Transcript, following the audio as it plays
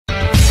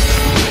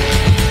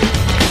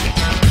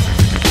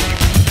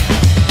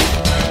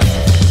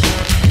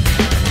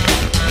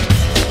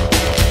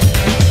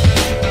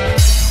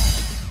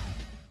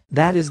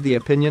That is the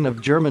opinion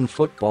of German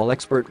football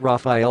expert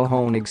Raphael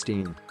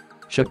Honigstein.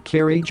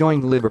 Shaqiri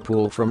joined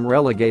Liverpool from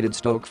relegated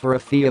Stoke for a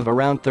fee of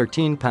around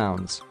 £13.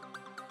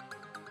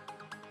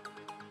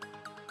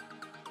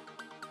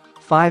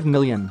 £5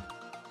 million.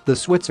 The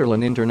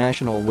Switzerland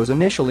international was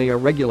initially a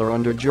regular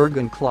under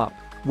Jurgen Klopp,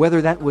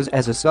 whether that was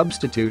as a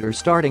substitute or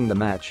starting the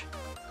match.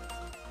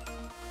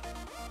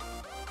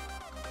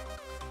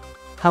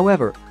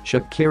 However,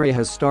 Shaqiri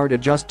has started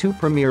just 2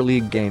 Premier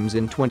League games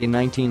in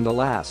 2019, the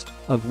last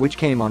of which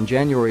came on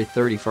January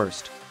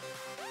 31st.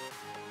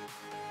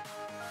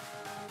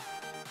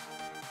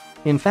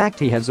 In fact,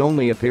 he has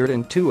only appeared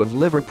in 2 of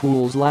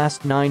Liverpool's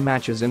last 9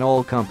 matches in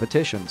all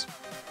competitions.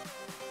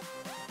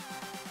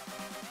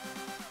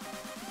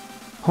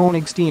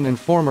 Honigstein and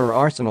former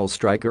Arsenal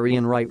striker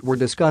Ian Wright were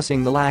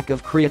discussing the lack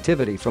of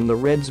creativity from the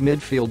Reds'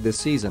 midfield this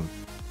season.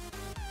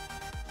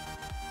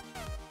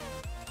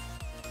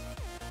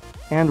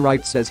 And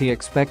Wright says he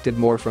expected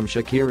more from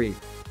Shaqiri.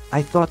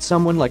 "I thought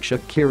someone like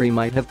Shaqiri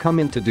might have come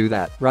in to do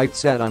that," Wright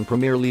said on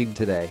Premier League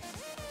Today.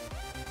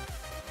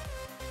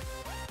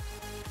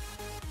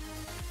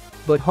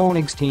 But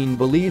Honigstein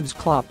believes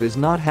Klopp is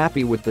not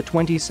happy with the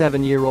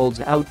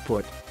 27-year-old's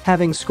output,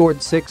 having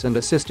scored 6 and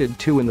assisted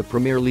 2 in the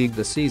Premier League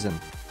this season.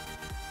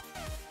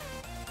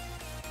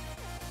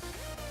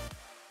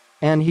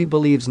 And he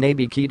believes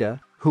Naby Keita,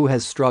 who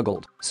has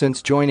struggled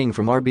since joining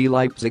from RB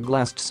Leipzig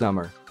last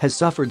summer, has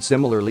suffered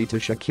similarly to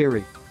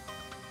Shaqiri.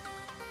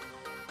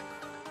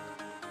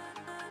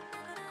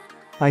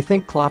 "I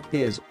think Klopp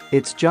is,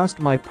 it's just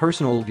my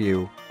personal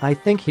view, I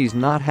think he's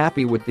not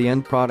happy with the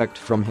end product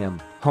from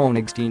him,"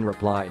 Honigstein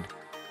replied.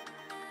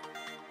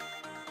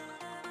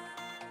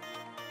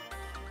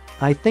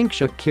 "I think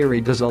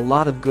Shaqiri does a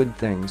lot of good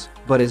things,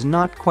 but is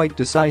not quite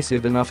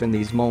decisive enough in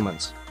these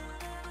moments.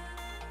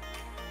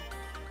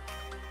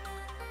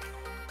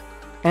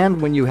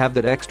 And when you have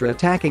that extra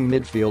attacking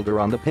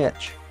midfielder on the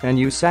pitch, and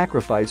you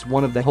sacrifice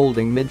one of the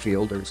holding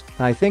midfielders,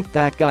 I think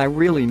that guy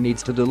really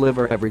needs to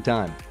deliver every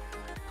time.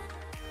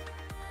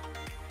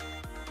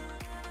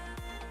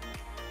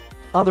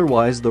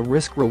 Otherwise the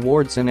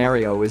risk-reward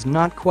scenario is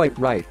not quite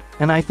right,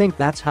 and I think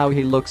that's how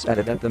he looks at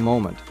it at the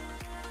moment."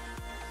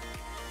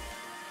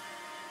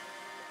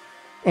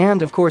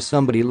 And of course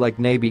somebody like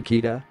Naby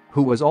Keita,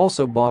 who was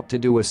also bought to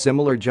do a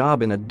similar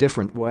job in a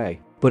different way,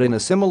 but in a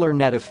similar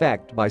net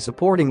effect by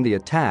supporting the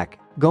attack,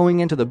 going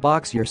into the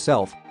box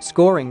yourself,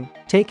 scoring,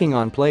 taking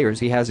on players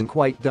he hasn't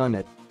quite done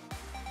it.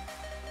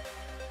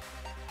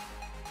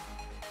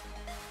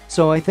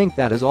 So I think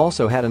that has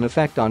also had an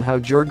effect on how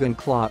Jurgen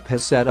Klopp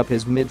has set up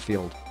his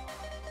midfield.